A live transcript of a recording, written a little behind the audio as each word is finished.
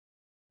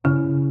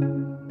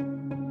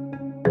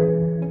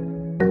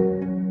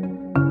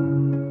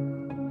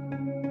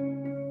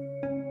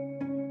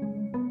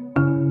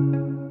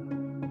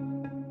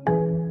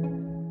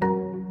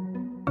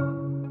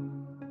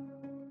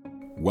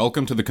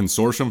Welcome to the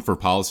Consortium for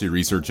Policy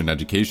Research and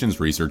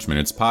Education's Research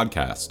Minutes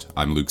podcast.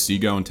 I'm Luke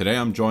Sego, and today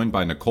I'm joined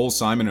by Nicole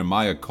Simon and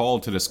Maya Call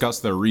to discuss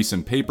their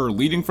recent paper,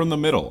 Leading from the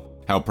Middle: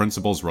 How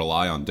Principals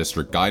Rely on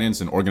District Guidance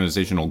and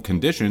Organizational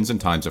Conditions in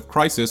Times of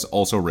Crisis,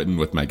 also written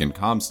with Megan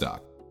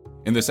Comstock.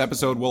 In this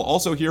episode, we'll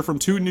also hear from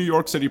two New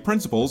York City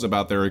principals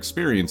about their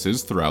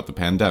experiences throughout the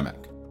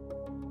pandemic.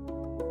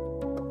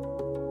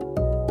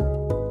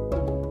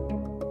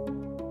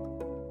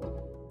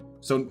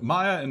 So,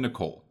 Maya and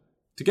Nicole,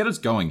 to get us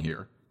going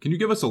here, can you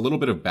give us a little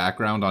bit of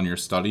background on your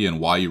study and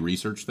why you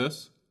researched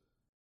this?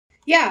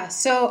 Yeah,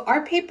 so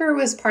our paper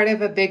was part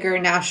of a bigger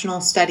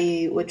national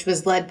study, which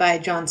was led by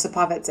John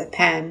Supovitz at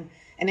Penn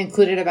and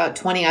included about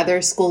 20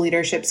 other school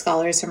leadership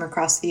scholars from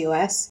across the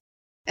U.S.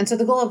 And so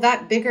the goal of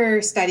that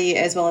bigger study,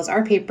 as well as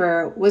our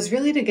paper, was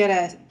really to get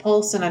a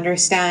pulse and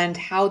understand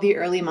how the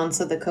early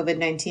months of the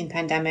COVID-19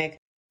 pandemic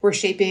were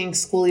shaping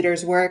school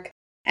leaders' work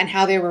and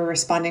how they were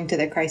responding to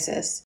the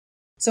crisis.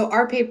 So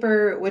our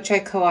paper, which I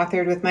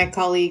co-authored with my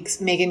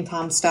colleagues Megan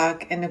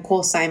Comstock and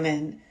Nicole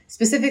Simon,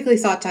 specifically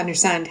sought to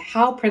understand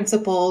how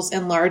principals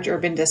in large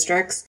urban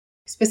districts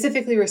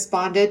specifically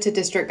responded to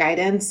district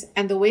guidance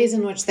and the ways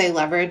in which they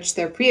leveraged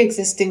their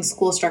pre-existing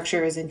school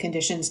structures and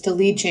conditions to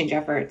lead change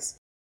efforts.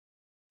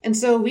 And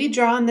so we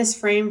draw on this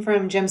frame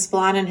from Jim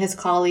Spillane and his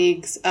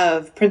colleagues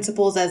of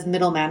principals as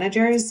middle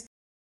managers.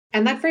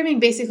 And that framing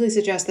basically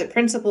suggests that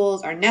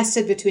principals are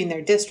nested between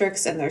their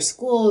districts and their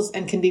schools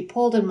and can be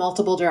pulled in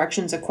multiple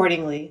directions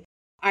accordingly,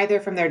 either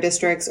from their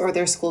districts or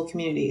their school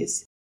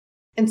communities.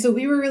 And so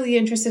we were really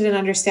interested in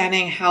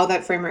understanding how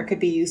that framework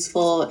could be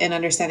useful in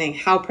understanding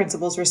how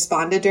principals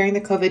responded during the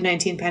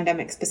COVID-19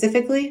 pandemic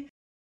specifically.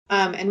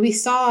 And we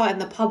saw in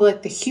the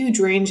public the huge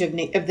range of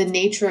the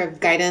nature of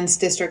guidance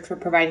districts were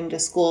providing to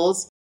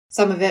schools.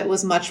 Some of it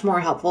was much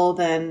more helpful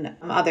than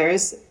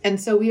others. And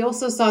so we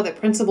also saw that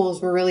principals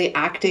were really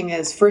acting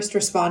as first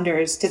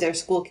responders to their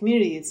school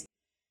communities.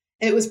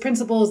 It was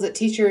principals that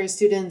teachers,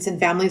 students, and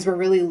families were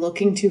really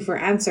looking to for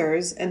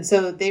answers. And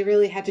so they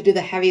really had to do the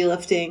heavy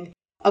lifting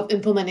of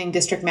implementing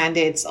district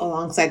mandates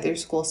alongside their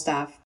school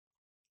staff.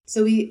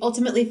 So we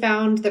ultimately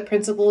found that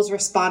principals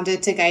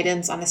responded to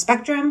guidance on a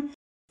spectrum,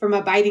 from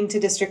abiding to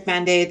district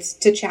mandates,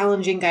 to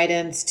challenging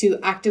guidance, to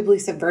actively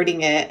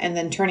subverting it, and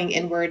then turning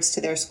inwards to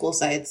their school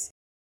sites.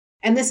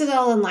 And this is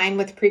all in line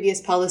with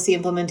previous policy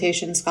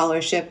implementation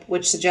scholarship,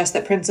 which suggests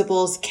that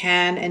principals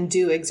can and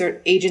do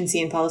exert agency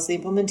in policy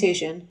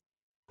implementation.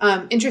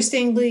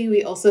 Interestingly,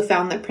 we also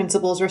found that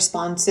principals'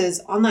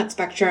 responses on that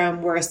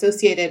spectrum were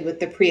associated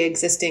with the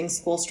pre-existing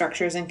school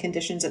structures and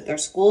conditions at their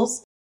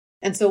schools.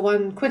 And so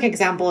one quick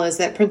example is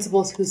that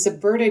principals who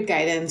subverted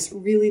guidance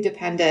really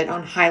depended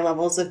on high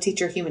levels of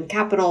teacher human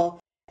capital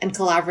and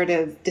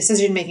collaborative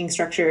decision-making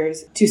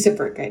structures to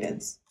subvert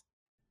guidance.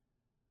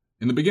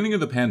 In the beginning of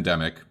the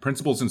pandemic,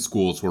 principals in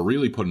schools were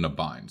really put in a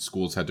bind.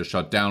 Schools had to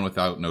shut down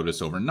without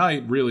notice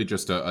overnight, really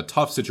just a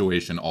tough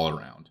situation all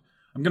around.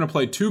 I'm going to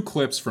play two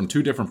clips from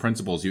two different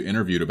principals you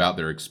interviewed about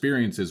their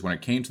experiences when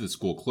it came to the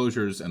school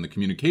closures and the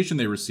communication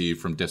they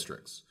received from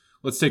districts.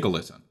 Let's take a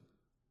listen.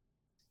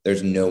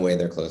 There's no way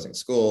they're closing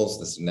schools.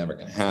 This is never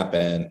going to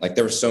happen. Like,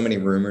 there were so many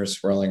rumors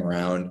swirling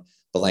around,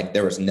 but like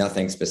there was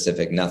nothing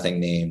specific, nothing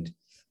named,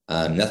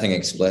 nothing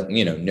explicit,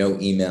 no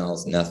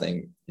emails,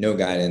 nothing, no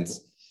guidance,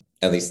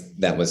 at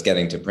least that was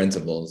getting to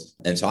principals.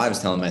 And so I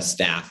was telling my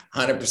staff,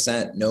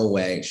 100%, no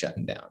way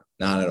shutting down.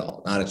 Not at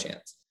all, not a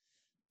chance.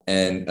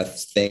 And a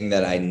thing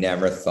that I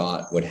never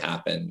thought would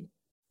happen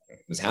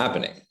was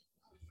happening.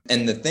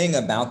 And the thing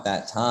about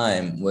that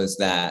time was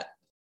that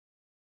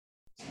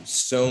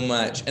so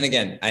much, and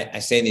again, I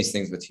say these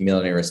things with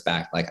humility and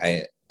respect. Like,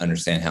 I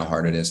understand how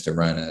hard it is to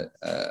run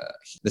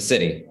the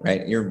city,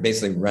 right? You're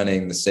basically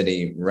running the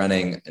city,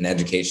 running an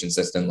education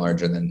system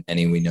larger than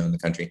any we know in the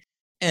country.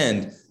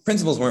 And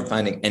principals weren't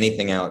finding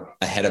anything out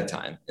ahead of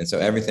time. And so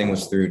everything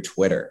was through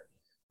Twitter,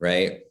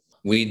 right?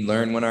 We'd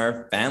learn when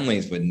our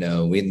families would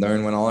know. We'd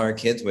learn when all our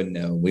kids would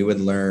know. We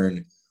would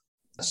learn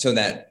so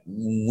that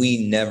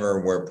we never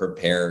were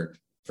prepared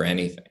for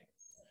anything.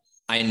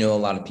 I know a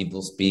lot of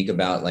people speak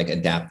about like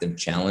adaptive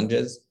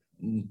challenges,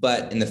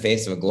 but in the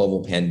face of a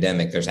global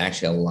pandemic, there's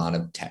actually a lot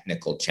of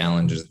technical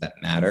challenges that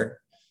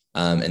matter.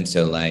 And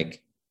so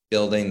like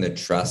building the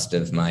trust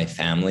of my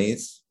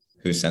families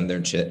who send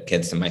their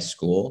kids to my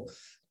school,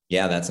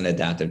 yeah, that's an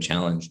adaptive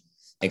challenge.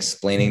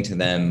 Explaining to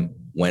them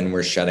when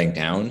we're shutting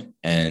down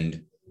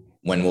and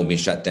when we'll be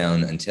shut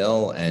down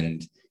until,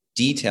 and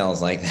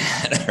details like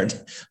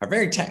that are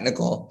very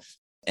technical.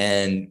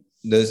 And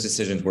those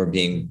decisions were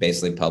being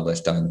basically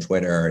published on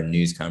Twitter or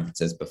news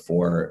conferences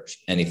before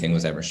anything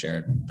was ever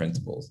shared with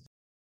principals.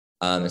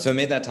 So it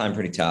made that time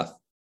pretty tough.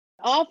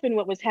 Often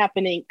what was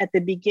happening at the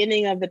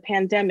beginning of the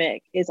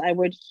pandemic is I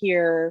would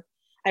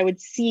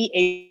see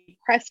a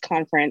press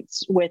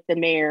conference with the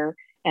mayor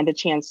and the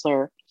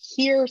chancellor,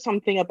 hear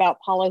something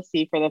about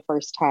policy for the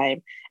first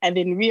time, and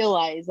then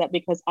realize that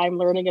because I'm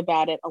learning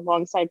about it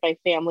alongside my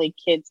family,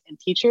 kids, and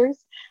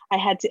teachers, I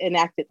had to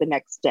enact it the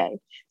next day.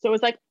 So it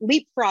was like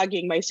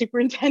leapfrogging my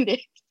superintendent.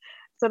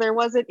 So there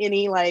wasn't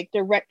any like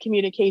direct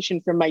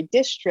communication from my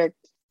district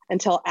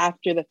until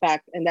after the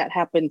fact. And that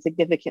happened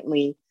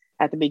significantly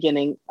at the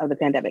beginning of the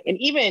pandemic. And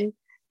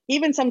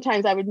even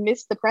sometimes I would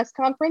miss the press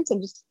conference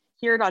and just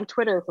hear it on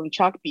Twitter from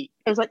Chalkbeat.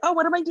 I was like, oh,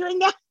 what am I doing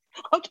now?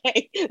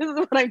 Okay, this is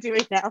what I'm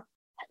doing now.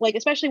 Like,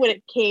 especially when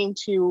it came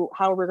to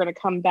how we're going to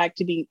come back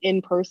to being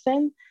in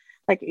person.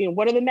 Like,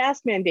 what are the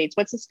mask mandates?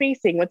 What's the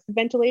spacing? What's the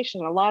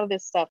ventilation? A lot of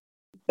this stuff,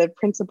 the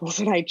principals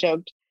and I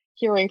joked,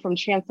 hearing from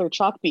Chancellor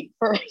Chalkbeat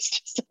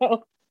first.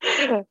 So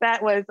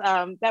that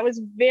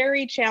was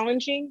very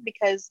challenging,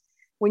 because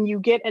when you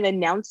get an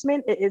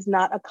announcement, it is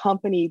not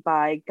accompanied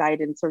by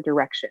guidance or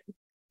direction.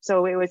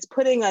 So it was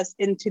putting us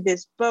into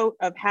this boat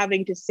of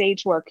having to say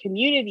to our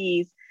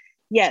communities,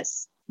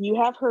 yes,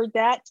 you have heard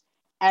that,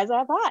 as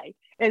have I.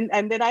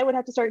 And then I would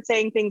have to start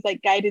saying things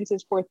like guidance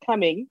is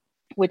forthcoming,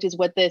 which is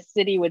what the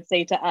city would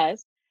say to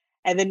us,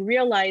 and then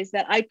realize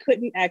that I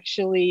couldn't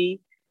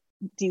actually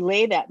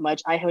delay that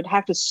much. I would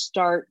have to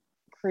start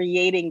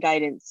creating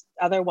guidance.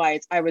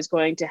 Otherwise, I was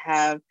going to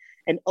have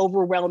an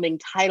overwhelming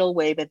tidal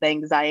wave of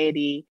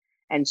anxiety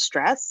and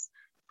stress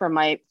from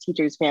my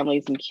teachers,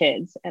 families, and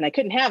kids. And I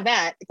couldn't have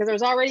that, because there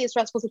was already a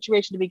stressful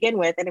situation to begin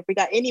with. And if we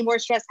got any more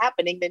stress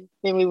happening,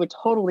 then we would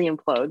totally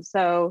implode.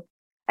 So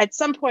at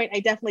some point, I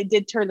definitely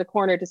did turn the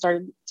corner to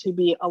start to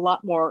be a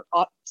lot more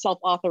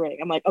self-authoring.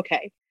 I'm like,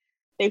 okay,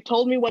 they've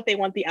told me what they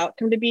want the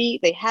outcome to be.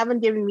 They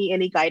haven't given me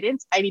any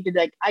guidance. I need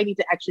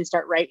to actually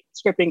start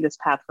scripting this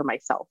path for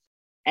myself.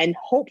 And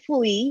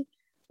hopefully,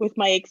 with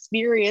my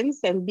experience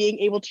and being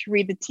able to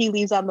read the tea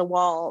leaves on the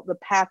wall, the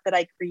path that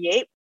I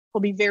create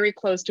will be very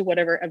close to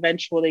whatever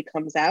eventually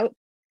comes out.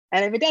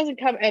 And if it doesn't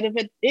come, and if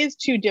it is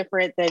too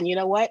different, then you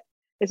know what?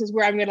 This is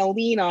where I'm going to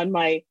lean on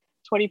my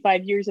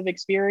 25 years of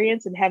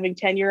experience and having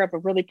tenure of a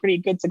really pretty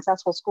good,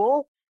 successful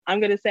school. I'm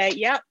going to say,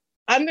 yeah,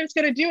 I'm just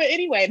going to do it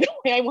anyway, the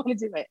way I want to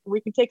do it.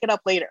 We can take it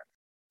up later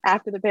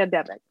after the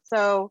pandemic.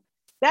 So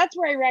that's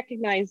where I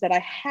recognized that I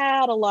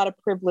had a lot of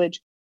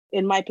privilege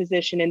in my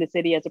position in the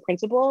city as a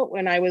principal,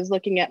 when I was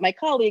looking at my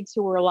colleagues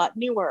who were a lot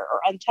newer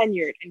or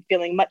untenured and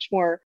feeling much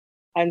more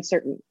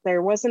uncertain.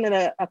 There wasn't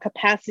a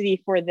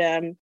capacity for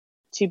them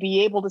to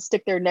be able to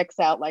stick their necks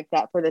out like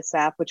that for the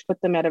staff, which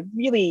put them at a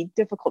really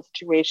difficult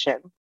situation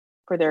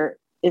for their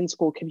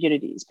in-school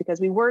communities,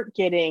 because we weren't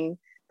getting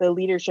the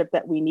leadership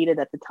that we needed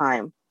at the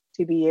time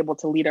to be able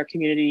to lead our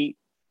community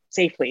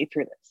safely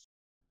through this.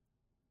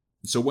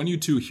 So when you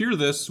two hear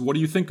this, what do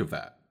you think of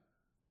that?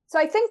 So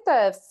I think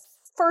the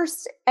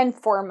first and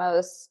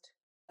foremost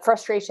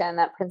frustration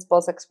that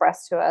principals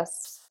expressed to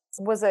us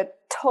was a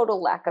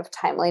total lack of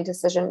timely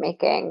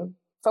decision-making,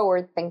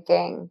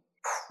 forward-thinking,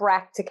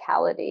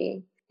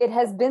 practicality. It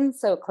has been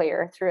so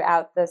clear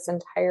throughout this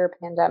entire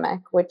pandemic,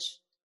 which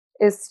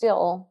is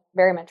still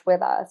very much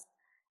with us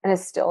and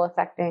is still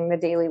affecting the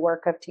daily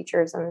work of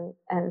teachers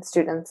and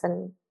students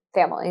and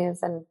families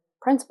and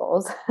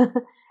principals,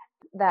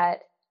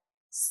 that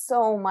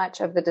so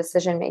much of the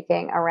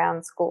decision-making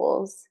around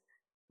schools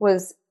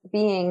was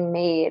being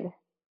made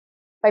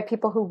by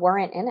people who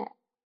weren't in it,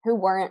 who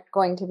weren't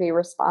going to be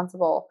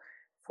responsible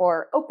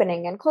for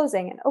opening and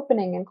closing and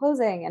opening and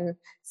closing, and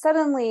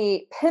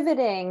suddenly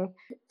pivoting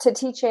to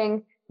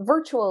teaching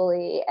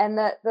virtually. And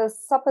the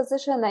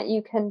supposition that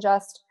you can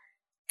just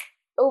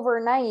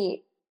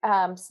overnight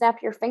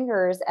snap your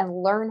fingers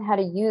and learn how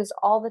to use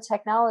all the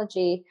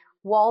technology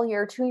while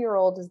your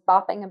 2-year-old is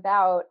bopping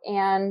about,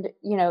 and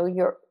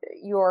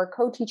your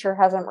co-teacher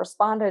hasn't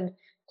responded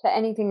to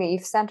anything that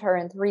you've sent her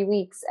in 3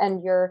 weeks,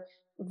 and you're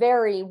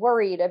very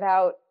worried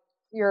about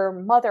your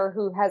mother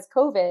who has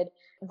COVID.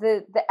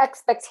 The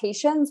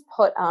expectations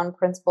put on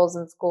principals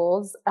and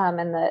schools,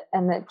 and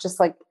the just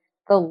like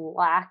the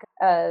lack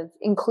of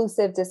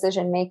inclusive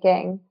decision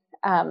making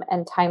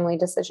and timely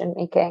decision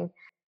making.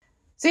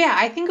 So yeah,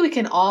 I think we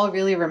can all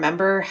really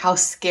remember how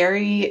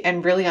scary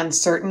and really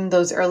uncertain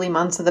those early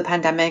months of the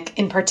pandemic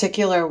in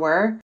particular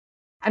were.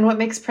 And what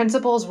makes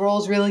principals'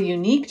 roles really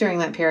unique during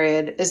that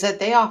period is that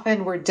they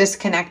often were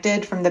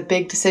disconnected from the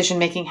big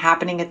decision-making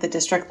happening at the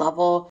district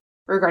level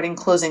regarding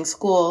closing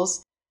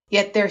schools,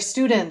 yet their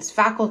students,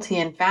 faculty,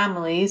 and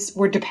families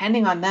were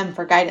depending on them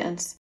for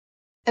guidance.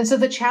 And so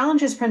the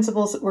challenges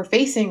principals were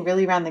facing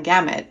really ran the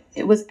gamut.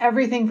 It was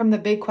everything from the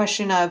big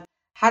question of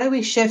how do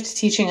we shift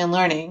teaching and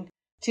learning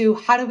to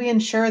how do we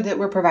ensure that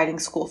we're providing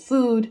school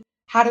food?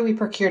 How do we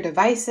procure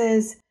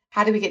devices?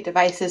 How do we get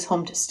devices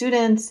home to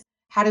students?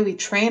 How do we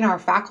train our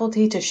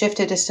faculty to shift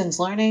to distance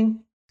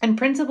learning? And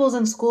principals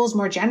and schools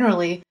more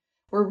generally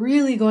were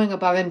really going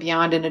above and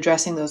beyond in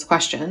addressing those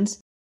questions.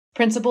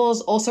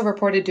 Principals also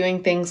reported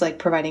doing things like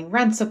providing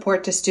rent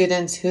support to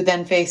students who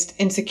then faced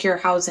insecure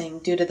housing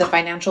due to the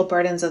financial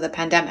burdens of the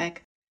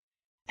pandemic.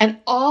 And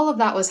all of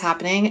that was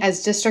happening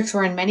as districts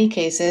were in many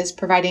cases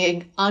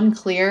providing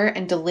unclear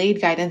and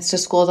delayed guidance to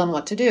schools on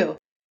what to do.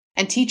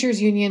 And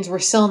teachers' unions were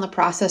still in the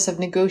process of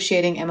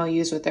negotiating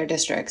MOUs with their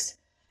districts.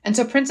 And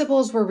so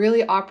principals were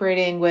really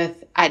operating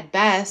with, at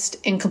best,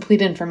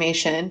 incomplete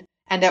information,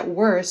 and at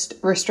worst,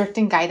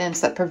 restricting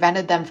guidance that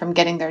prevented them from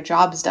getting their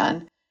jobs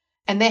done.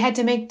 And they had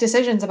to make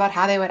decisions about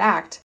how they would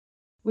act.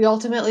 We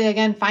ultimately,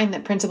 again, find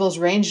that principals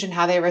ranged in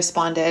how they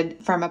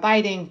responded, from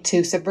abiding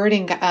to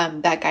subverting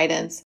that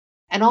guidance.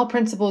 And all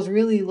principals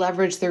really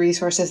leveraged the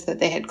resources that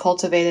they had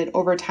cultivated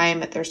over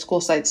time at their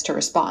school sites to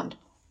respond.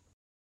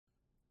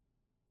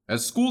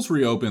 As schools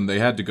reopened, they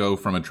had to go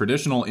from a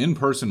traditional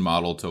in-person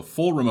model to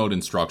full remote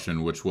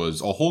instruction, which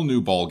was a whole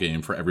new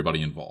ballgame for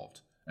everybody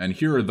involved. And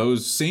here are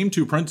those same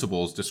two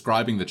principals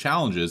describing the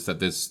challenges that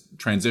this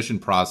transition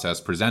process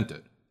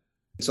presented.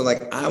 So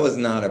I was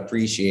not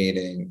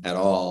appreciating at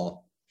all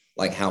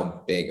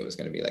how big it was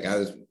going to be. I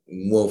was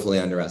woefully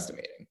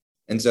underestimating.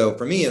 And so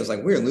for me, it was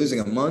we were losing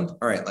a month.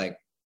 All right,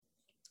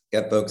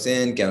 get folks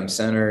in, get them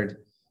centered,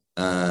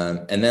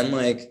 and then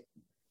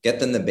get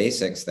them the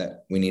basics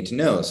that we need to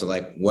know. So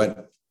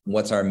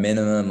what's our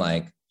minimum?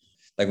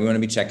 We want to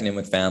be checking in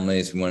with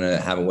families. We want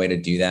to have a way to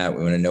do that.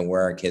 We want to know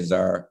where our kids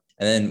are.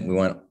 And then we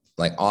want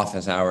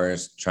office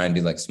hours, try and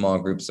do small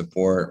group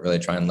support, really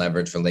try and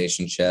leverage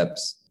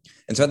relationships.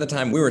 And so at the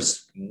time we were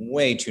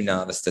way too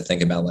novice to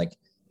think about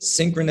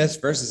synchronous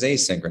versus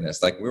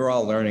asynchronous. We were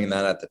all learning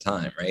that at the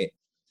time, right?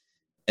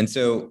 And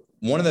so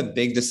one of the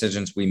big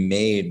decisions we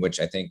made, which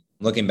I think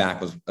looking back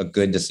was a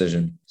good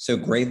decision. So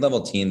grade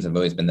level teams have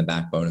always been the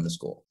backbone of the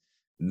school.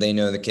 They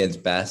know the kids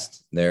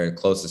best. They're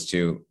closest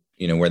to,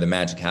 where the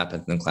magic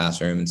happens in the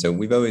classroom. And so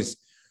we've always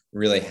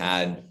really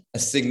had a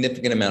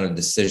significant amount of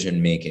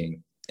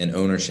decision-making and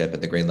ownership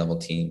at the grade level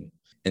team.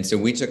 And so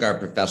we took our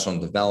professional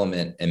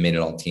development and made it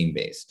all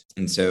team-based.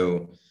 And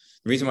so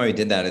the reason why we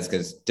did that is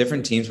because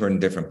different teams were in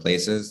different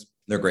places.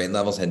 Their grade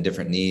levels had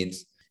different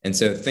needs. And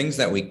so things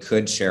that we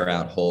could share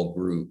out whole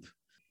group,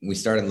 we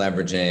started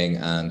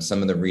leveraging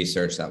some of the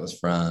research that was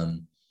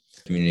from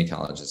community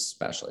colleges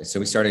especially. So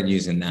we started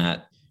using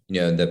that,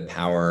 the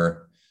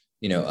power,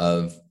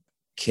 of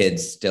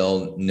kids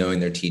still knowing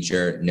their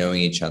teacher,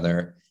 knowing each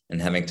other,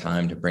 and having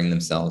time to bring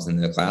themselves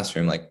into the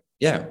classroom.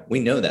 Yeah,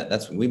 we know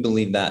that. We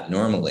believe that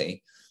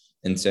normally.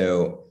 And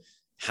so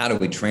how do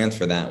we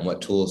transfer that? And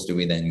what tools do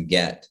we then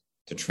get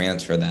to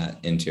transfer that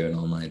into an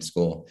online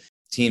school?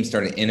 Teams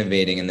started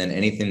innovating, and then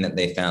anything that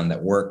they found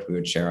that worked, we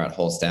would share out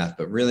whole staff.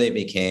 But really it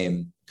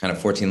became kind of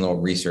 14 little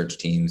research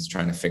teams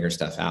trying to figure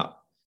stuff out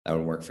that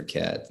would work for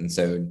kids. And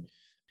so,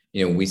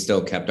 we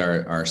still kept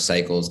our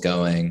cycles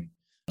going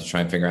to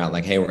try and figure out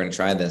hey, we're going to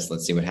try this.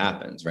 Let's see what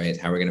happens, right?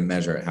 How are we going to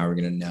measure it? How are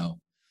we going to know?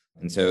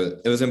 And so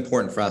it was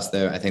important for us,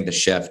 though. I think the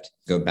shift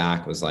go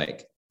back was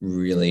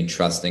really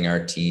trusting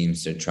our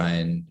teams to try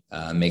and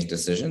make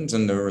decisions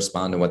and to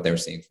respond to what they were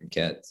seeing from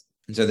kids.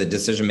 And so the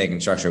decision-making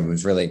structure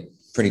was really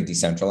pretty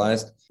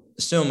decentralized.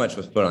 So much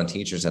was put on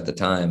teachers at the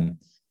time,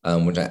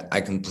 which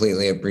I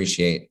completely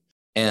appreciate.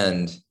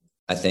 And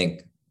I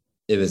think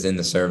it was in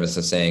the service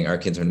of saying our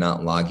kids are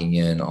not logging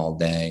in all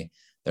day.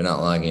 They're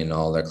not logging in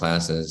all their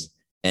classes.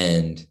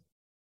 And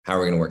how are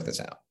we going to work this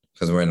out?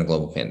 Because we're in a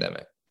global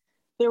pandemic.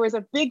 There was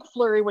a big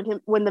flurry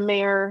when the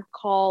mayor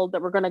called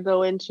that we're going to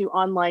go into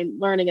online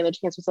learning, and the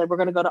chancellor said, we're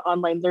going to go to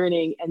online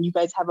learning and you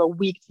guys have a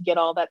week to get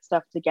all that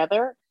stuff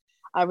together.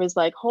 I was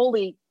like,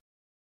 holy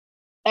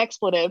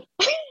expletive.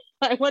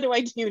 What do I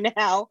do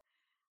now?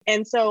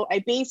 And so I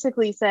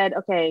basically said,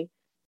 okay,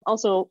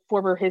 also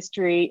former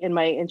history in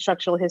my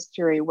instructional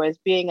history was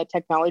being a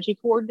technology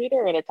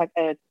coordinator and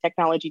a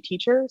technology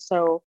teacher.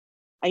 So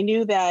I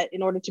knew that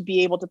in order to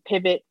be able to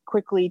pivot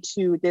quickly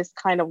to this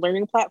kind of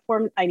learning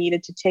platform, I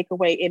needed to take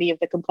away any of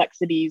the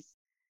complexities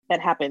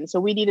that happened. So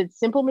we needed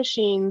simple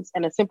machines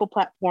and a simple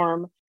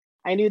platform.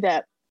 I knew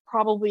that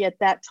probably at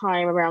that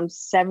time, around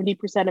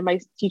 70% of my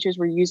teachers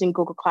were using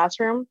Google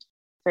Classroom.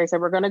 So I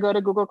said, we're going to go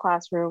to Google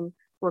Classroom.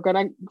 We're going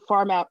to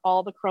farm out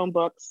all the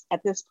Chromebooks.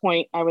 At this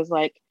point, I was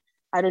like,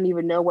 I don't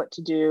even know what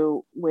to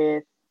do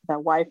with the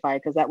Wi-Fi,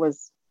 because that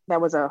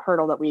was a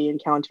hurdle that we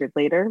encountered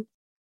later.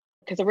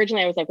 Because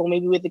originally I was like, well,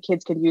 maybe the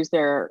kids could use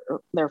their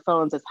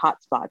phones as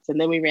hotspots.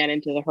 And then we ran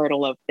into the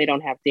hurdle of they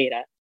don't have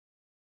data.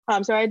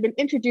 So I had been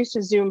introduced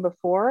to Zoom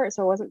before,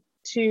 so I wasn't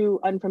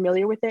too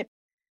unfamiliar with it.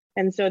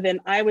 And so then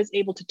I was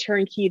able to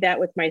turnkey that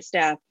with my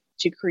staff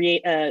to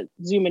create a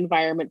Zoom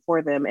environment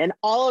for them. And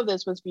all of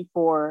this was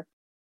before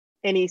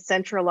any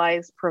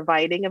centralized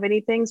providing of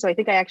anything. So I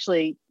think I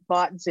actually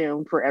bought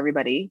Zoom for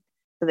everybody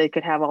so they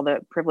could have all the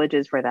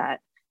privileges for that.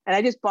 And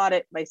I just bought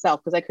it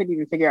myself because I couldn't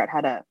even figure out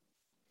how to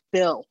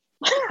bill.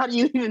 How do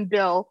you even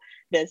bill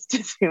this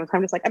to Zoom?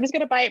 I'm just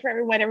going to buy it for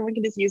everyone. Everyone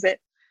can just use it.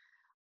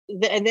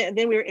 And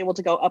then we were able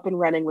to go up and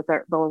running with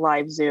the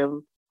live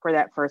Zoom for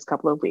that first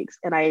couple of weeks.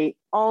 And I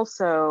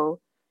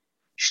also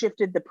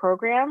shifted the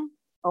program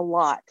a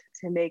lot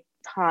to make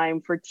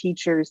time for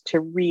teachers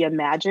to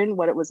reimagine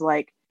what it was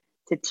like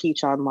to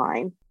teach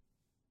online.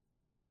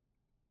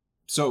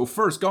 So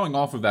first, going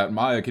off of that,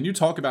 Maya, can you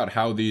talk about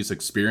how these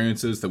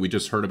experiences that we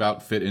just heard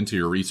about fit into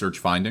your research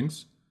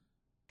findings?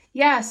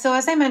 Yeah, so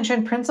as I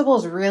mentioned,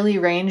 principals really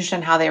ranged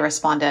in how they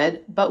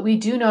responded, but we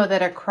do know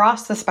that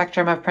across the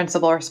spectrum of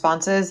principal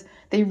responses,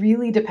 they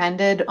really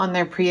depended on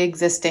their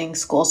pre-existing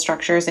school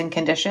structures and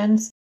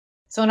conditions.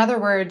 So in other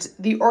words,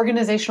 the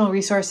organizational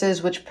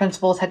resources which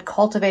principals had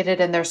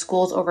cultivated in their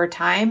schools over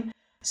time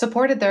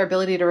supported their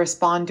ability to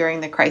respond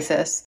during the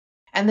crisis.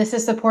 And this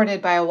is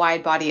supported by a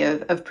wide body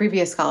of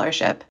previous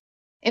scholarship.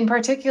 In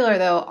particular,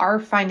 though, our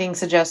findings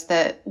suggest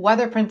that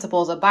whether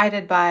principals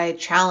abided by,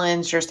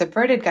 challenged, or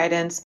subverted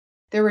guidance,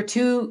 there were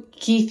two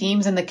key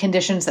themes in the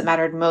conditions that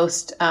mattered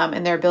most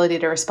in their ability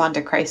to respond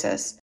to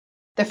crisis.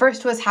 The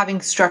first was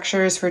having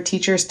structures for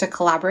teachers to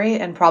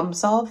collaborate and problem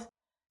solve.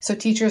 So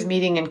teachers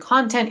meeting in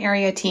content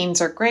area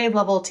teams or grade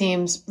level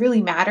teams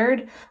really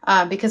mattered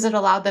because it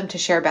allowed them to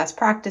share best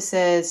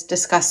practices,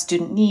 discuss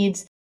student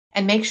needs,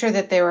 and make sure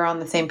that they were on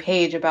the same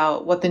page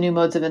about what the new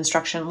modes of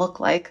instruction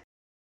look like.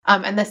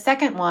 And the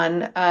second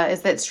one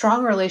is that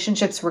strong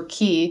relationships were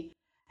key.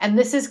 And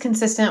this is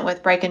consistent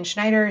with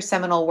Bryken-Schneider's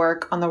seminal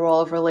work on the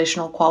role of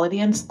relational quality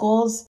in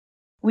schools.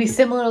 We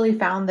similarly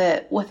found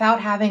that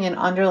without having an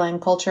underlying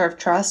culture of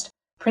trust,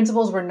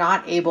 principals were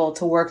not able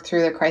to work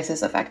through the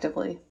crisis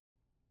effectively.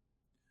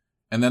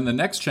 And then the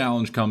next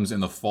challenge comes in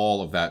the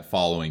fall of that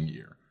following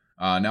year.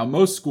 Now,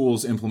 most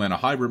schools implement a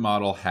hybrid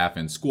model, half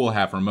in school,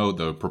 half remote.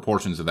 The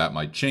proportions of that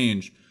might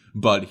change.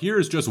 But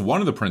here's just one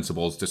of the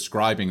principals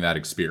describing that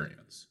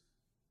experience.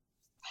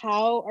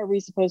 How are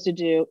we supposed to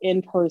do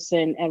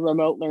in-person and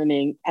remote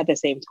learning at the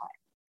same time?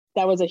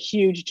 That was a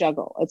huge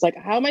juggle. It's like,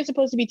 how am I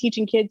supposed to be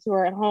teaching kids who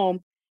are at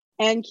home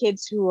and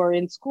kids who are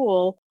in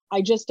school?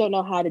 I just don't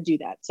know how to do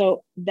that.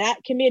 So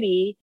that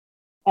committee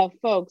of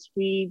folks,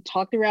 we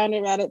talked around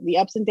about it, the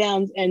ups and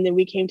downs, and then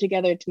we came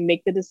together to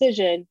make the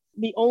decision.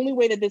 The only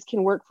way that this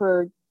can work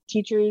for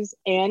teachers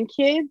and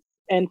kids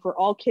and for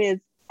all kids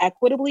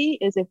equitably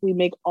is if we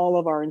make all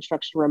of our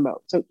instruction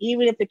remote. So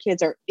even if the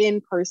kids are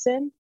in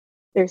person,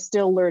 they're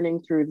still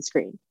learning through the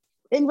screen.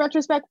 In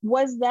retrospect,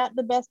 was that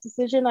the best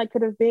decision I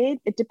could have made?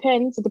 It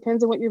depends. It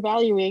depends on what you're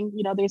valuing.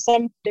 You know, there's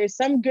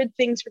some good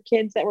things for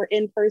kids that were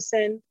in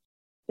person,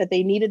 that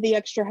they needed the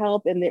extra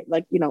help, and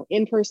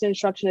in-person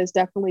instruction is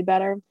definitely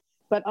better.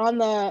 But on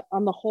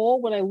the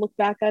whole, when I look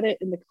back at it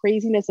and the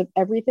craziness of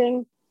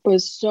everything, it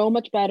was so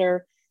much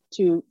better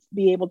to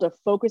be able to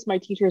focus my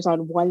teachers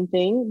on one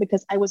thing,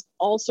 because I was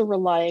also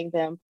relying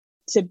them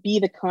to be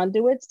the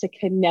conduits to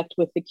connect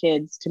with the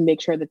kids to make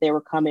sure that they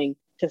were coming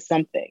to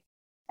something.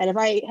 And if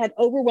I had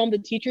overwhelmed the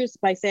teachers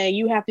by saying,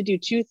 you have to do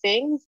two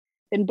things,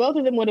 then both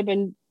of them would have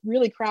been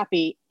really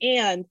crappy.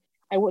 And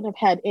I wouldn't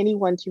have had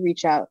anyone to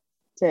reach out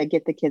to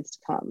get the kids to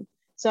come.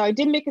 So I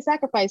did make a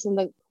sacrifice in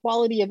the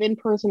quality of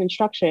in-person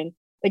instruction.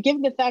 But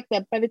given the fact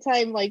that by the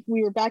time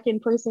we were back in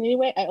person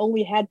anyway, I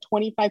only had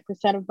 25%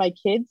 of my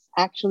kids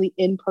actually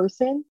in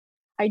person,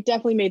 I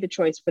definitely made the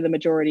choice for the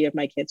majority of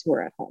my kids who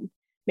were at home.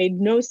 Made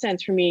no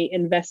sense for me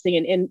investing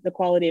in the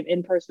quality of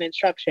in-person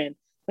instruction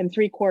when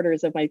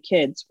 3/4 of my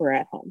kids were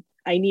at home.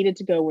 I needed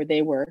to go where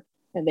they were,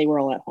 and they were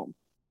all at home.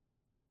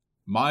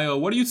 Maya,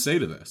 what do you say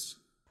to this?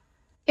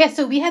 Yeah,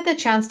 so we had the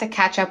chance to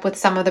catch up with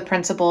some of the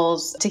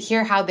principals to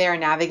hear how they are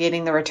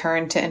navigating the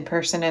return to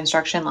in-person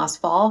instruction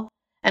last fall.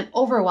 And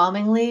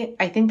overwhelmingly,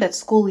 I think that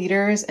school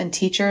leaders and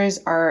teachers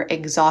are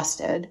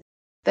exhausted.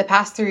 The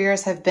past 3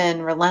 years have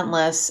been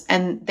relentless,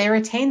 and they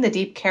retain the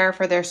deep care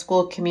for their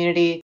school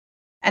community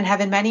and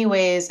have in many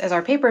ways, as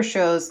our paper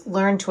shows,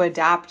 learned to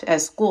adapt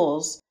as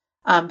schools.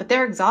 But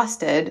they're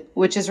exhausted,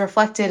 which is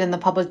reflected in the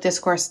public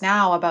discourse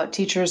now about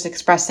teachers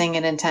expressing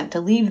an intent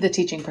to leave the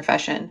teaching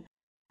profession.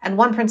 And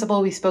one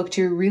principal we spoke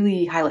to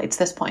really highlights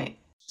this point.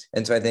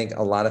 And so I think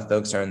a lot of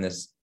folks are in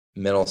this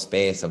middle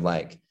space of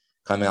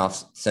coming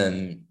off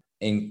some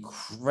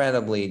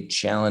incredibly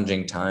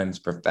challenging times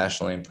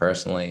professionally and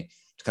personally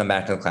to come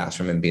back to the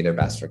classroom and be their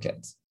best for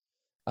kids.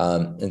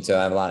 And so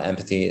I have a lot of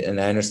empathy, and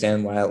I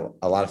understand why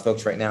a lot of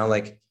folks right now,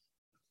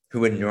 who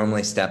would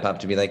normally step up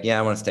to be yeah,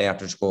 I want to stay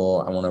after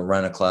school. I want to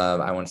run a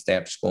club. I want to stay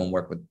after school and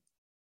work with,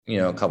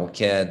 a couple of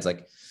kids. I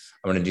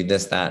want to do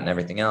this, that, and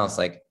everything else.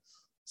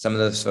 Some of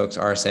those folks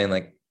are saying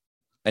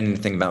I need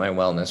to think about my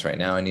wellness right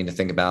now. I need to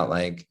think about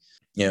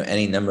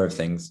any number of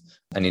things.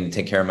 I need to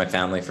take care of my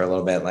family for a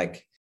little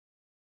bit.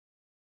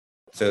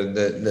 So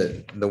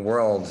the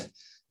world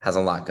has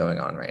a lot going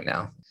on right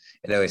now.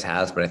 It always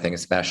has, but I think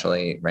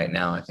especially right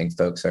now, I think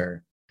folks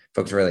are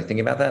really thinking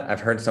about that.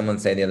 I've heard someone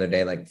say the other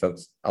day,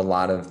 a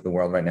lot of the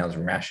world right now is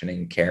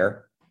rationing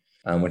care,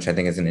 which I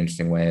think is an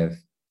interesting way of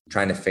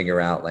trying to figure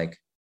out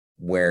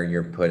where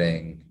you're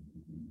putting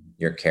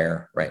your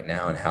care right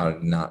now and how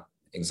to not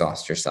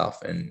exhaust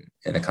yourself in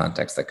a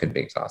context that could be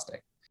exhausting.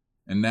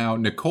 And now,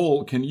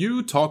 Nicole, can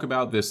you talk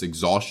about this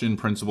exhaustion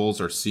principals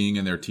are seeing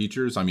in their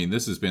teachers? I mean,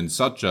 this has been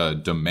such a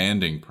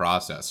demanding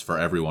process for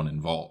everyone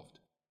involved.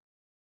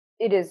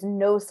 It is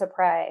no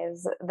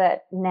surprise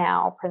that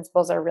now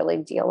principals are really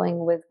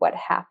dealing with what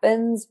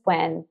happens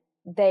when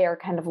they are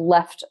kind of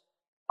left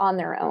on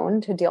their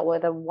own to deal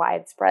with a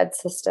widespread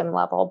system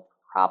level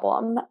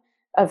problem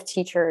of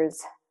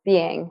teachers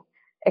being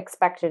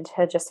expected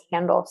to just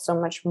handle so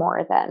much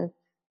more than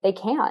they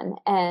can.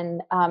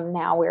 And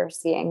now we're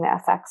seeing the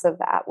effects of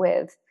that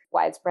with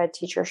widespread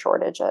teacher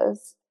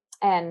shortages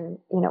and,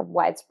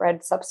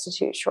 widespread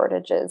substitute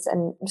shortages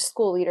and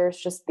school leaders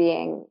just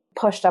being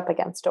pushed up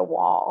against a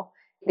wall.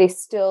 They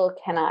still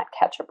cannot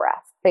catch a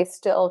breath. They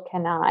still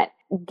cannot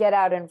get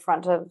out in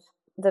front of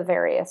the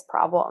various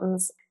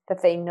problems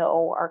that they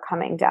know are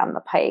coming down the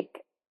pike.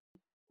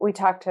 We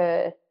talked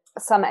to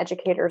some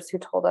educators who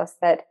told us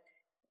that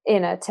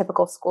in a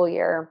typical school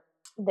year,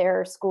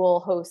 their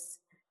school hosts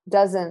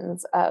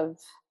dozens of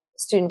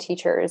student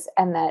teachers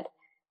and that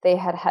they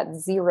had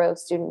 0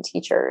 student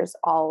teachers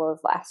all of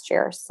last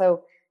year.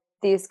 So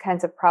these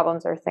kinds of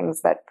problems are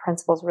things that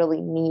principals really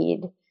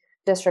need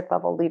district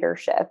level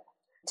leadership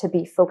to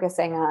be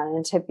focusing on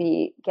and to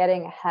be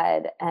getting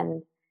ahead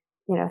and,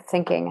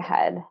 thinking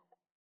ahead.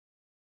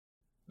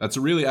 That's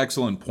a really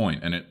excellent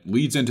point, and it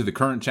leads into the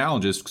current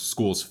challenges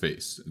schools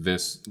face.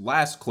 This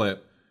last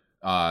clip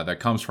that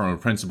comes from a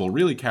principal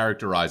really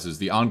characterizes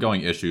the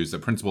ongoing issues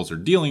that principals are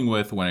dealing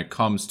with when it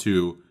comes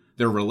to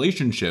their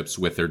relationships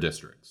with their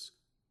districts.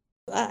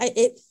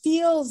 It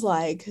feels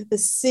like the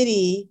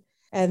city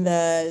and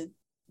the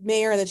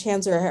mayor and the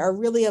chancellor are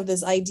really of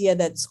this idea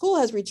that school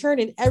has returned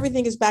and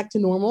everything is back to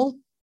normal.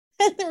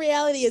 And the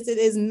reality is it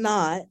is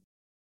not.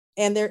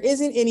 And there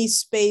isn't any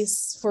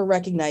space for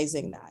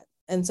recognizing that.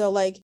 And so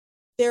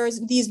there's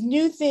these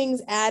new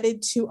things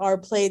added to our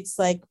plates,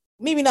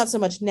 maybe not so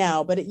much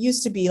now, but it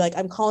used to be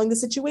I'm calling the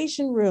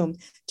situation room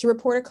to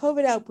report a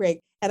COVID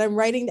outbreak. And I'm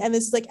writing, and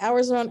this is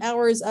hours on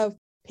hours of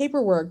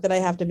paperwork that I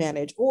have to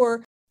manage.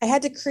 Or I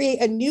had to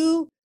create a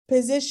new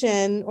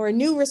position or a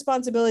new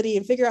responsibility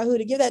and figure out who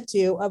to give that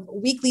to of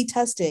weekly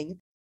testing.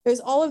 There's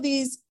all of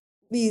these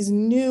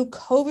new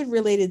COVID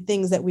related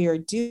things that we are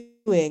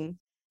doing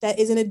that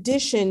is in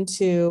addition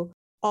to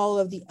all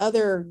of the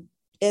other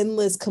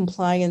endless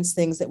compliance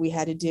things that we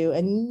had to do.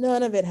 And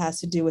none of it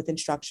has to do with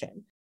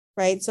instruction,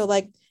 right? So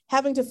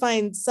having to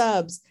find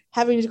subs,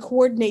 having to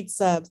coordinate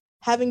subs,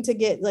 having to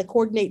get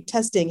coordinate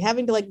testing,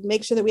 having to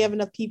make sure that we have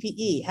enough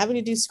PPE, having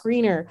to do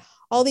screener,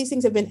 all these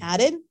things have been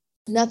added.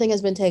 Nothing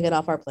has been taken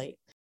off our plate.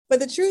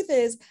 But the truth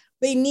is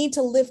they need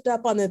to lift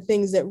up on the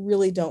things that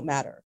really don't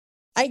matter.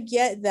 I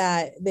get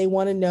that they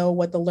want to know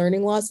what the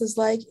learning loss is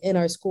like in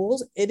our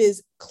schools. It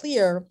is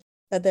clear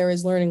that there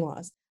is learning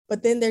loss,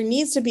 but then there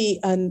needs to be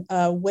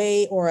a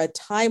way or a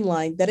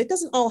timeline that it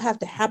doesn't all have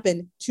to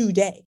happen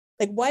today.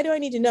 Why do I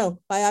need to know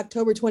by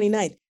October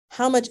 29th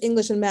how much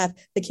English and math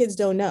the kids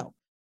don't know?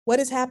 What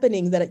is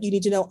happening that you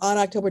need to know on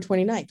October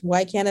 29th?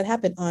 Why can't it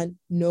happen on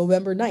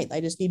November 9th?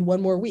 I just need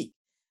one more week.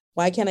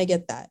 Why can't I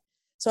get that?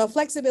 So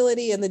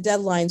flexibility and the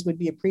deadlines would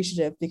be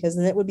appreciative because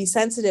then it would be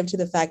sensitive to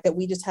the fact that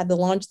we just had to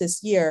launch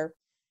this year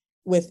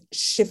with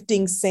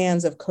shifting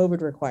sands of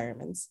COVID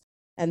requirements.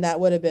 And that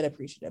would have been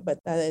appreciative, but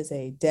that is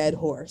a dead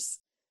horse.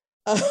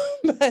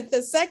 But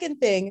the second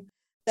thing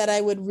that I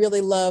would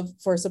really love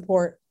for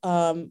support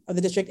of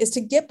the district is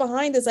to get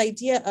behind this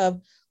idea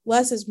of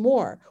less is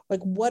more.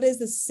 What is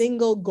the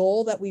single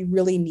goal that we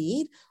really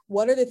need?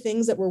 What are the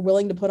things that we're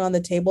willing to put on the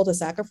table to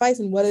sacrifice?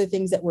 And what are the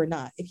things that we're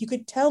not? If you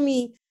could tell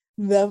me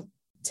the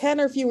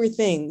 10 or fewer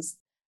things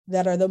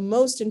that are the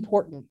most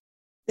important,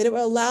 then it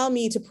will allow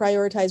me to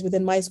prioritize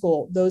within my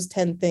school those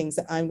 10 things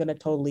that I'm going to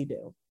totally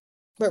do.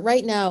 But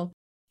right now,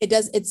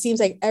 it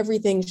seems like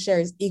everything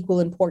shares equal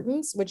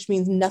importance, which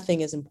means nothing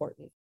is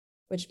important,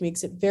 which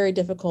makes it very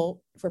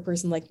difficult for a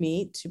person like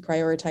me to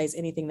prioritize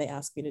anything they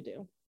ask me to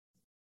do.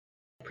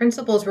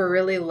 Principals were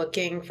really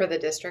looking for the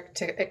district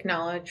to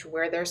acknowledge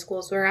where their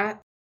schools were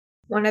at.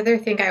 One other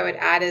thing I would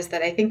add is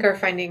that I think our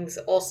findings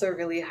also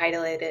really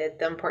highlighted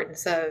the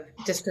importance of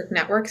district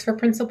networks for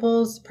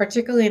principals,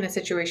 particularly in a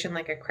situation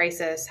like a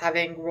crisis.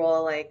 Having a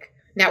role like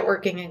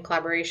networking and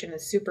collaboration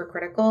is super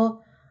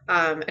critical.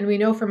 And we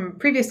know from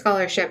previous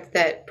scholarship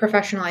that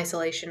professional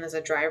isolation is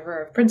a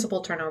driver of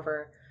principal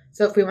turnover.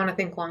 So if we want to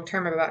think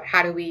long-term about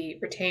how do we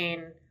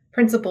retain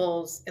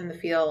principals in the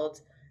field,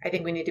 I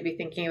think we need to be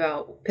thinking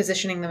about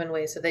positioning them in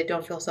ways so they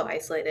don't feel so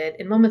isolated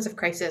in moments of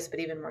crisis,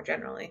 but even more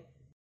generally.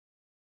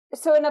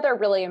 So another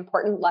really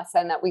important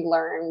lesson that we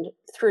learned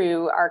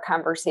through our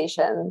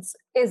conversations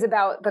is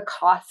about the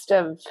cost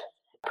of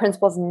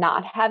principals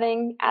not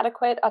having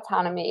adequate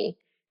autonomy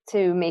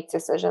to make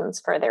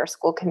decisions for their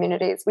school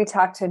communities. We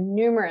talked to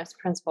numerous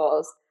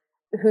principals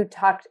who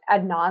talked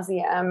ad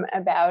nauseum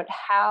about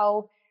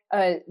how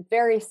a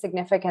very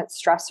significant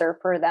stressor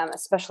for them,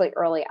 especially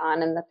early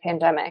on in the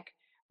pandemic,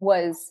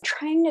 was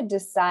trying to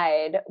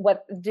decide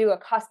do a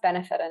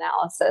cost-benefit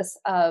analysis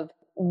of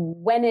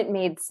when it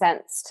made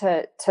sense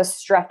to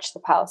stretch the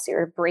policy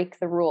or break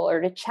the rule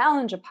or to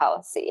challenge a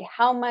policy.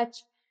 How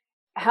much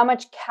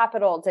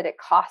capital did it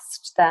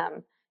cost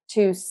them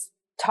to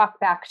talk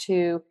back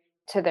to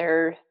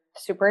their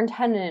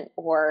superintendent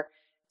or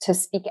to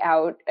speak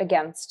out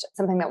against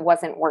something that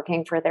wasn't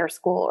working for their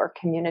school or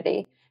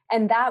community?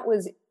 And that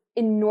was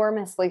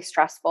enormously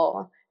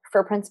stressful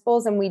for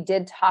principals. And we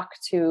did talk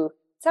to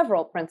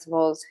several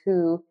principals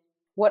who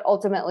what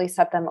ultimately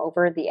set them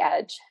over the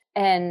edge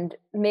and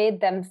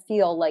made them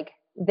feel like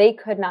they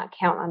could not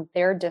count on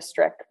their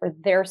district or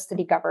their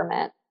city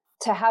government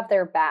to have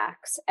their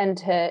backs and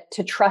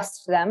to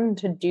trust them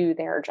to do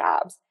their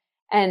jobs.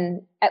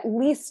 And at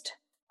least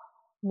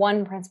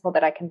one principal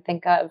that I can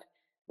think of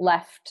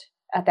left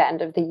at the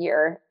end of the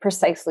year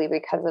precisely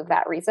because of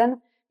that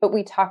reason. But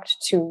we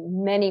talked to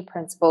many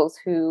principals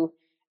who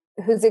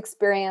whose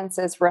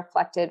experiences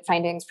reflected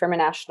findings from a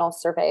national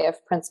survey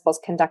of principals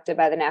conducted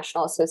by the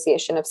National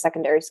Association of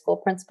Secondary School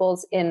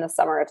Principals in the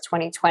summer of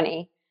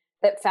 2020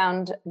 that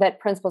found that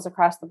principals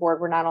across the board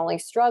were not only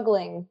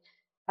struggling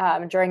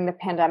during the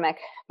pandemic,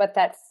 but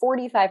that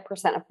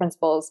 45% of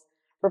principals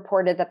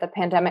reported that the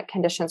pandemic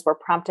conditions were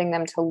prompting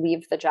them to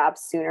leave the job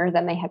sooner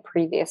than they had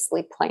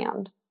previously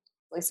planned.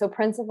 So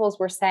principals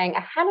were saying,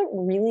 I hadn't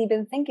really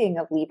been thinking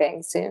of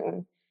leaving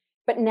soon,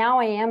 but now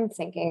I am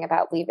thinking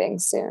about leaving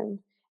soon.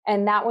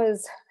 And that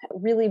was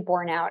really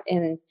borne out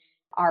in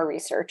our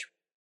research.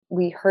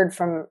 We heard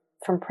from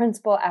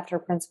principal after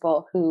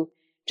principal who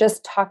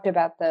just talked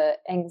about the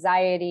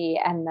anxiety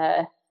and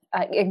the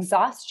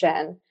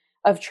exhaustion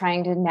of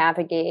trying to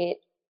navigate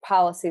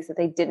policies that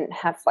they didn't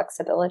have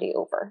flexibility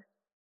over.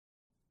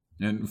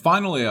 And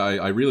finally,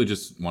 I really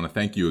just want to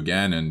thank you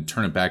again and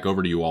turn it back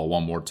over to you all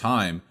one more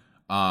time.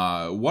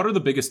 What are the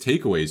biggest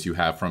takeaways you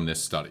have from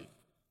this study?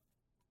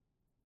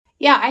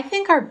 Yeah, I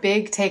think our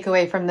big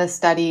takeaway from this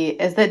study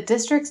is that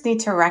districts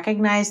need to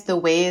recognize the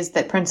ways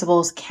that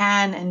principals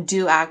can and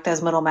do act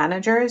as middle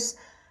managers.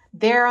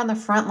 They're on the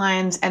front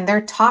lines and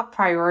their top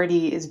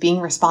priority is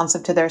being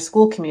responsive to their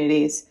school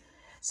communities.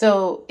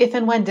 So if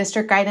and when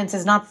district guidance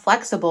is not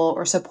flexible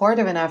or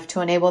supportive enough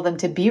to enable them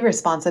to be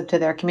responsive to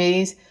their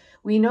communities,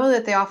 we know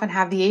that they often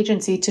have the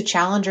agency to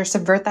challenge or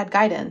subvert that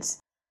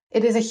guidance.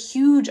 It is a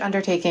huge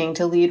undertaking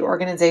to lead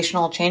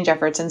organizational change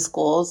efforts in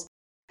schools,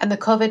 and the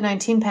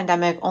COVID-19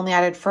 pandemic only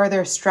added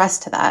further stress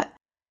to that.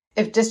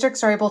 If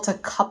districts are able to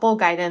couple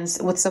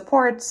guidance with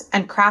supports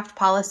and craft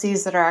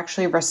policies that are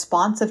actually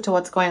responsive to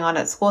what's going on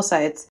at school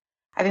sites,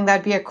 I think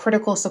that'd be a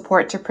critical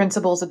support to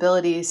principals'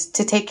 abilities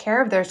to take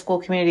care of their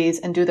school communities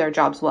and do their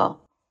jobs well.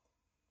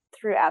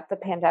 Throughout the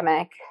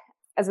pandemic,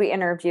 as we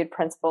interviewed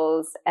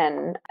principals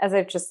and as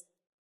I've just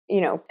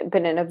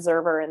been an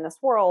observer in this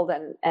world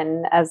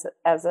and as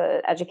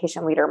an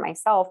education leader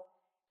myself,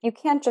 you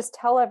can't just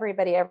tell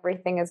everybody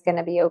everything is going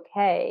to be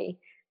okay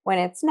when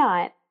it's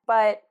not.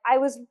 But I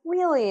was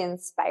really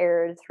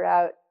inspired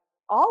throughout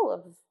all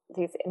of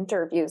these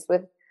interviews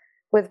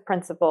with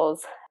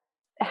principals,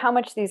 how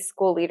much these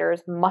school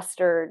leaders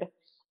mustered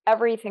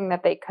everything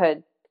that they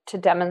could to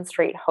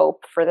demonstrate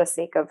hope for the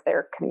sake of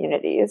their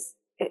communities,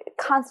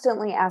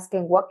 constantly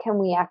asking, what can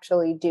we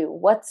actually do?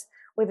 What's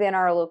within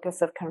our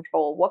locus of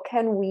control? What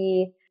can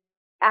we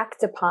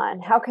act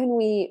upon? How can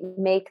we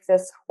make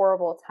this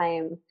horrible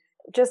time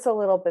just a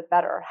little bit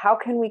better? How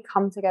can we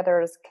come together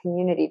as a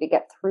community to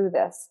get through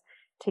this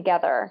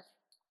together?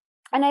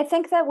 And I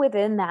think that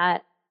within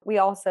that, we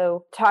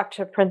also talked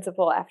to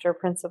principal after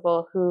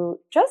principal who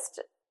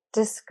just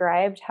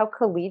described how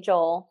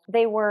collegial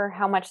they were,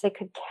 how much they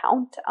could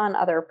count on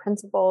other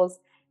principals,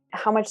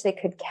 how much they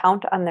could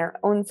count on their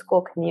own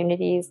school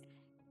communities.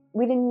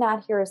 We did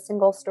not hear a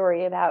single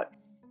story about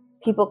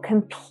people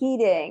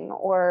competing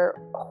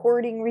or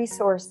hoarding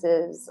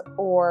resources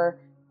or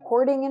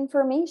hoarding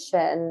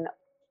information.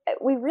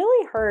 We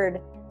really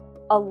heard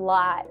a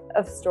lot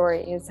of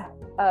stories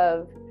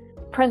of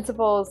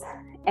principals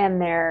and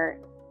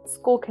their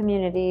school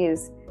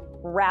communities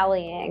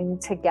rallying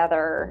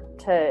together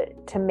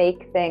to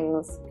make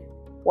things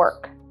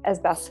work as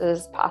best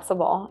as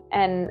possible.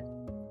 And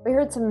we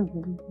heard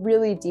some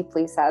really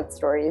deeply sad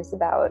stories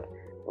about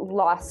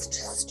lost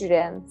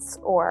students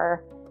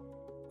or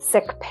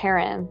sick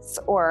parents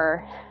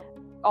or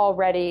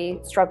already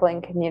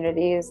struggling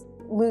communities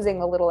losing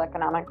the little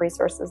economic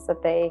resources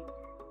that they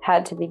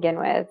had to begin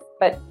with.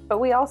 But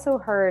we also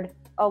heard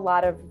a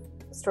lot of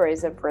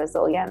stories of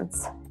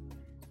resilience.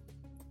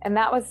 And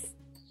that was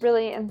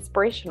really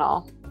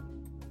inspirational.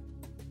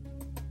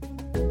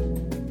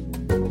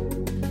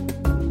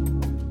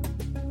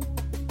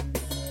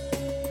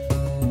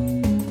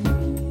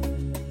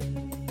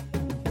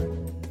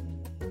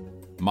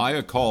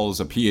 Maya Call is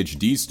a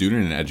PhD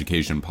student in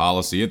education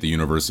policy at the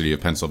University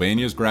of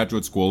Pennsylvania's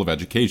Graduate School of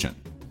Education.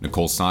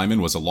 Nicole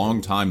Simon was a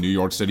longtime New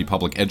York City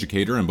public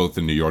educator in both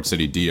the New York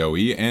City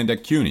DOE and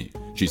at CUNY.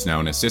 She's now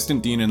an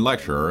assistant dean and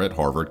lecturer at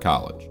Harvard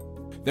College.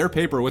 Their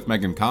paper with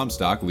Megan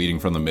Comstock, Leading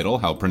from the Middle,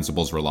 How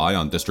Principals Rely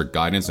on District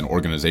Guidance and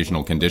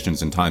Organizational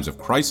Conditions in Times of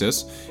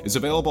Crisis, is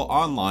available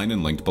online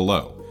and linked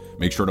below.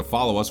 Make sure to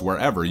follow us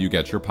wherever you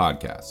get your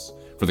podcasts.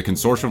 For the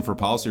Consortium for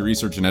Policy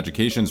Research and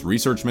Education's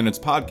Research Minutes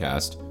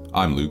podcast,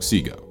 I'm Luke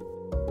Seago.